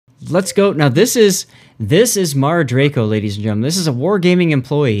let's go. Now this is Mara Draco, ladies and gentlemen. This is a wargaming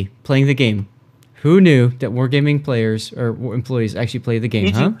employee playing the game. Who knew that wargaming players or employees actually play the game?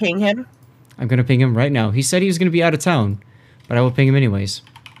 Did you ping him? I'm gonna ping him right now. He said he was gonna be out of town, but I will ping him anyways.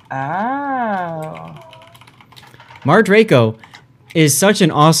 Oh. Mara Draco is such an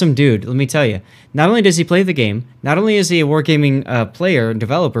awesome dude. Let me tell you. Not only does he play the game, not only is he a wargaming player and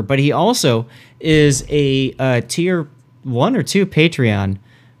developer, but he also is a tier 1 or 2 Patreon,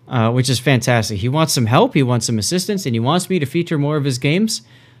 which is fantastic. He wants some help, he wants some assistance, and he wants me to feature more of his games.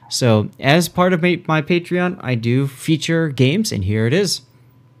 So, as part of my Patreon, I do feature games, and here it is.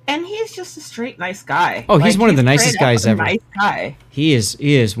 And he's just a straight nice guy. Oh, he's one of the nicest guys ever. Nice guy. He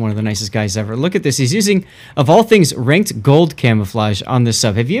is one of the nicest guys ever. Look at this. He's using, of all things, ranked gold camouflage on this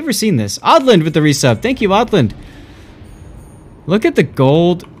sub. Have you ever seen this? Odland with the resub. Thank you, Odland. Look at the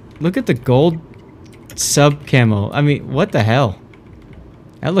gold. Look at the gold sub camo. I mean, what the hell?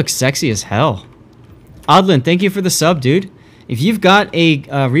 That looks sexy as hell. Odland, thank you for the sub, dude. If you've got a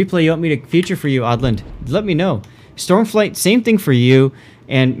replay you want me to feature for you, Odland, let me know. Stormflight, same thing for you.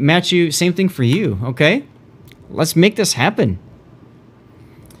 And Matthew, same thing for you, okay? Let's make this happen.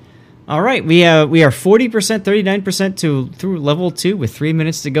 All right, we are 40%, 39% through level 2 with 3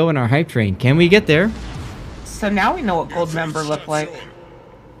 minutes to go in our hype train. Can we get there? So now we know what gold member look like.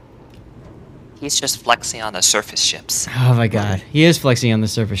 He's just flexing on the surface ships. Oh my god, he is flexing on the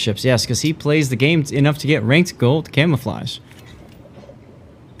surface ships, yes, because he plays the game enough to get ranked gold camouflage.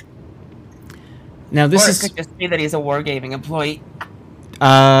 Now this Or it could just be that he's a wargaming employee.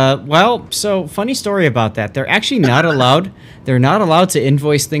 Well, so funny story about that. They're actually not allowed. They're not allowed to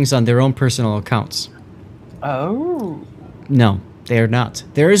invoice things on their own personal accounts. Oh. No, they are not.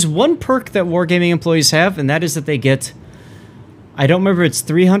 There is one perk that wargaming employees have, and that is that they get, I don't remember, it's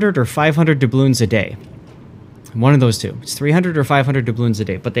 300 or 500 doubloons a day. One of those two. It's 300 or 500 doubloons a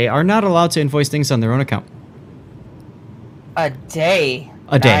day, but they are not allowed to invoice things on their own account. A day.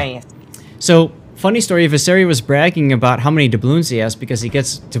 A day. Nice. So, funny story, Viseria was bragging about how many doubloons he has because he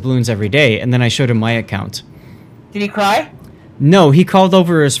gets doubloons every day, and then I showed him my account. Did he cry? No, he called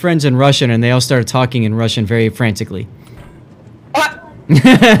over his friends in Russian, and they all started talking in Russian very frantically. What?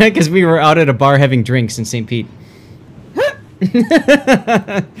 Because we were out at a bar having drinks in St. Pete.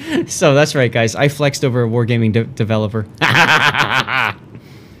 So that's right, guys. I flexed over a wargaming developer.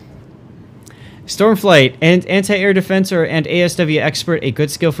 Stormflight and anti-air defense and ASW expert, a good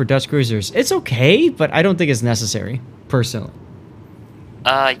skill for Dutch cruisers. It's okay, but I don't think it's necessary, personally.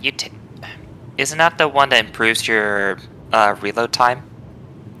 Isn't that the one that improves your reload time?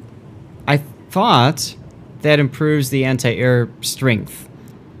 I thought that improves the anti-air strength.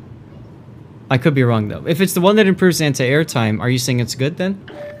 I could be wrong, though. If it's the one that improves anti-air time, are you saying it's good, then?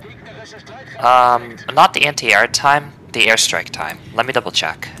 Not the anti-air time. The airstrike time. Let me double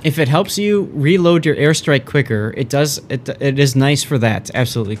check. If it helps you reload your airstrike quicker, it does. It is nice for that.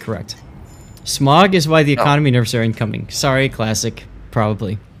 Absolutely correct. Smog is why the economy nerfs are incoming. Sorry, classic.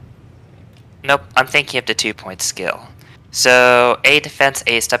 Probably. Nope. I'm thinking of the 2-point skill. So A defense,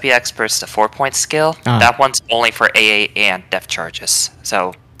 ASW experts, the 4-point skill. That one's only for AA and depth charges.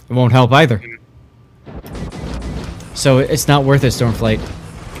 So it won't help either. So it's not worth it, Stormflight.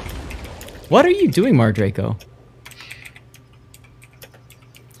 What are you doing, Mara Draco?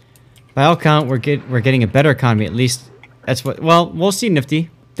 By all count, we're getting a better economy. At least that's what. Well, we'll see, Nifty.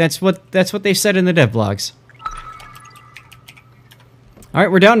 That's what they said in the dev blogs. All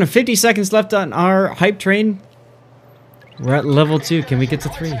right, we're down to 50 seconds left on our hype train. We're at level 2. Can we get to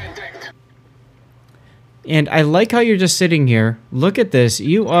 3? And I like how you're just sitting here. Look at this.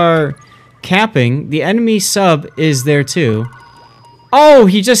 You are capping. The enemy sub is there too. Oh,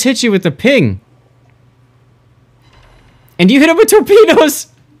 he just hit you with the ping. And you hit him with torpedoes.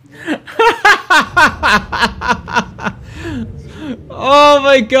 Oh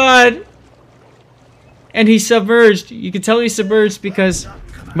my god. And he submerged. You can tell he submerged because...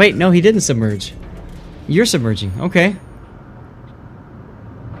 Wait, no, he didn't submerge. You're submerging. Okay.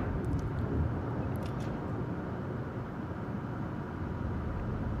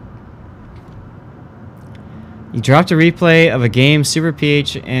 You dropped a replay of a game Super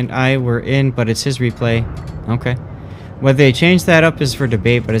PH and I were in, but it's his replay. Okay. Whether they change that up is for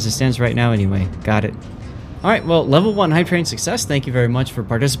debate, but as it stands right now anyway. Got it. Alright, well, level 1 hype train success. Thank you very much for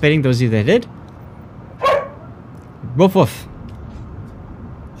participating, those of you that did. Woof woof.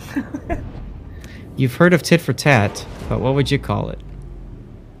 You've heard of tit for tat, but what would you call it?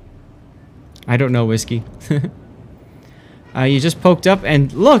 I don't know, Whiskey. You just poked up,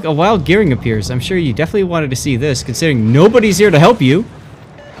 and look, a wild gearing appears. I'm sure you definitely wanted to see this, considering nobody's here to help you.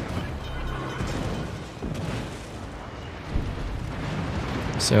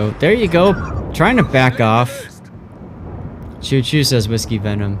 So there you go, trying to back off. Choo choo, says Whiskey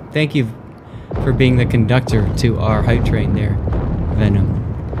Venom. Thank you for being the conductor to our hype train there, Venom.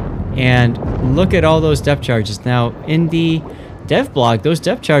 And look at all those depth charges. Now, in the dev blog, those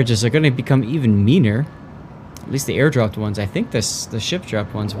depth charges are going to become even meaner. At least the airdropped ones. I think the ship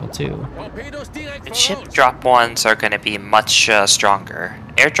dropped ones will too. The ship drop ones are going to be much stronger.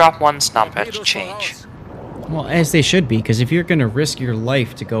 Airdrop ones, not much change. Well, as they should be, because if you're going to risk your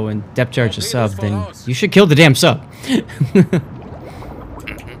life to go and depth charge a sub, then you should kill the damn sub.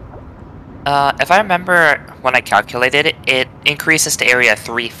 If I remember when I calculated it, it increases the area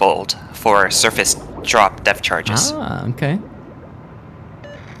threefold for surface drop depth charges. Ah, okay.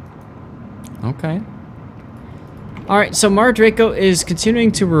 Okay. Alright, so Mardraco is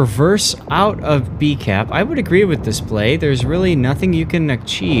continuing to reverse out of B cap. I would agree with this play. There's really nothing you can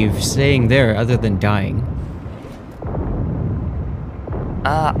achieve staying there other than dying.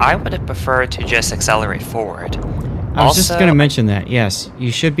 I would have preferred to just accelerate forward. I was just going to mention that, yes.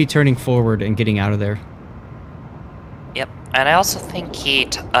 You should be turning forward and getting out of there. Yep, and I also think he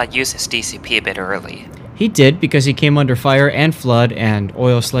used his DCP a bit early. He did, because he came under fire and flood and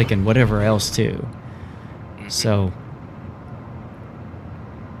oil slick and whatever else too. So...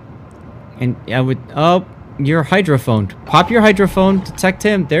 And I would... Oh, your hydrophone. Pop your hydrophone, detect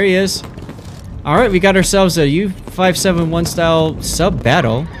him. There he is. Alright, we got ourselves a U-571 style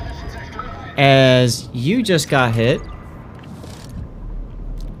sub-battle. As you just got hit.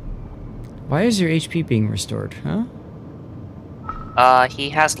 Why is your HP being restored, huh?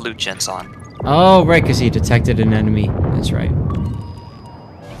 He has loot gens on. Oh, right, because he detected an enemy. That's right.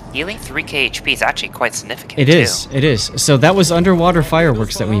 Healing 3k HP is actually quite significant, It is, it is. So that was underwater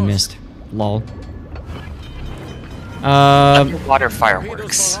fireworks that we missed. Lol. Underwater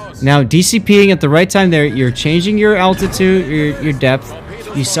fireworks. Now, DCPing at the right time there, you're changing your altitude, your depth.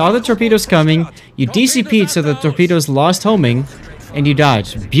 You saw the torpedoes coming, you DCP'd so the torpedoes lost homing, and you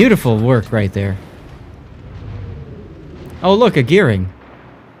dodged. Beautiful work right there. Oh, look, a gearing.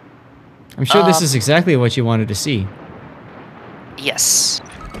 I'm sure this is exactly what you wanted to see. Yes.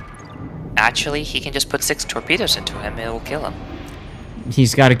 Actually, he can just put 6 torpedoes into him, it will kill him.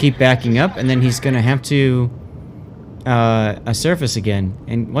 He's got to keep backing up, and then he's going to have to surface again.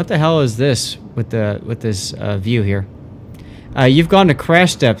 And what the hell is this with this view here? You've gone to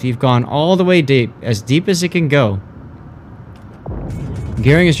crash depth. You've gone all the way deep as it can go.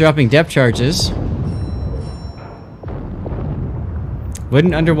 Gearing is dropping depth charges.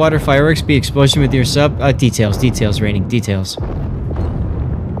 Wouldn't underwater fireworks be explosion with your sub? Details, Raining, details.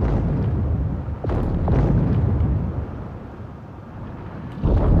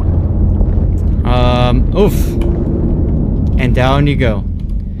 Oof. And down you go.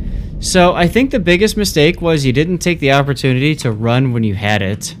 So, I think the biggest mistake was you didn't take the opportunity to run when you had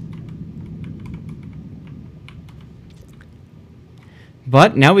it.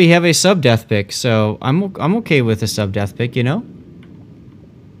 But now we have a sub-death pick, so I'm okay with a sub-death pick, you know?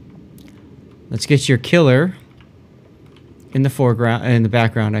 Let's get your killer in the foreground, in the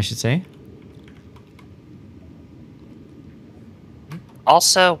background, I should say.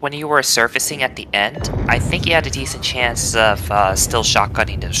 Also, when you were surfacing at the end, I think you had a decent chance of still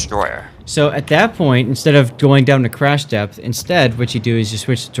shotgunning the destroyer. So at that point, instead of going down to crash depth, instead what you do is you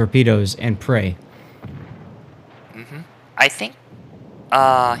switch to torpedoes and pray. I think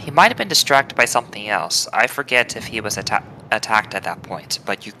he might have been distracted by something else. I forget if he was attacked at that point,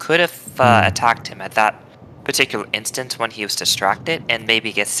 but you could have attacked him at that particular instant when he was distracted and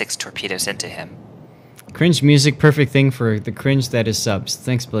maybe get 6 torpedoes into him. Cringe music, perfect thing for the cringe that is subs.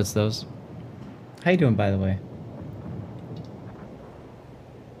 Thanks, Blitz, those. How you doing, by the way?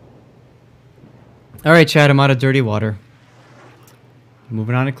 Alright, Chad, I'm out of dirty water.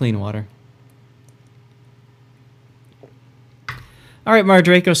 Moving on to clean water. Alright,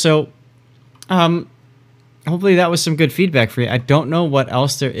 Mardraco, so... hopefully that was some good feedback for you. I don't know what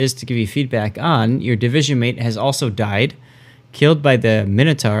else there is to give you feedback on. Your division mate has also died. Killed by the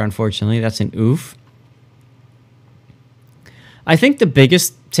Minotaur, unfortunately. That's an oof. I think the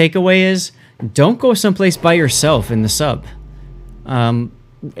biggest takeaway is don't go someplace by yourself in the sub.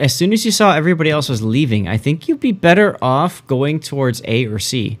 As soon as you saw everybody else was leaving, I think you'd be better off going towards A or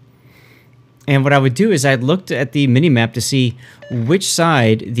C. And what I would do is I'd look at the minimap to see which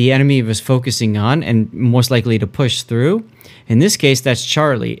side the enemy was focusing on and most likely to push through. In this case, that's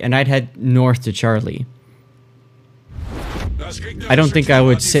Charlie, and I'd head north to Charlie. I don't think I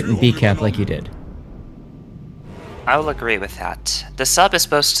would sit in B cap like you did. I will agree with that. The sub is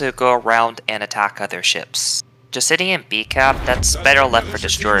supposed to go around and attack other ships. Just sitting in B cap, that's better left for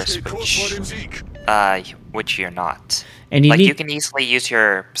destroyers, which you're not. And you Like, need you can easily use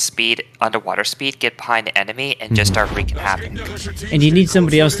your speed, underwater speed, get behind the enemy, and just start wreaking havoc. and you need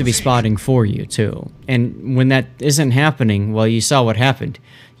somebody else to be spotting for you too. And when that isn't happening, well, you saw what happened.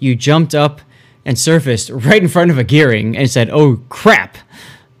 You jumped up and surfaced right in front of a gearing and said, "Oh crap!"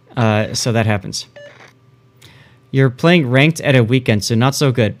 So that happens. You're playing ranked at a weekend, so not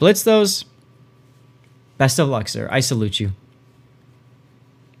so good. Blitz those. Best of luck, sir. I salute you.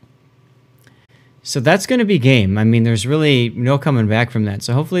 So that's going to be game. I mean, there's really no coming back from that.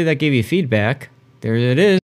 So hopefully that gave you feedback. There it is.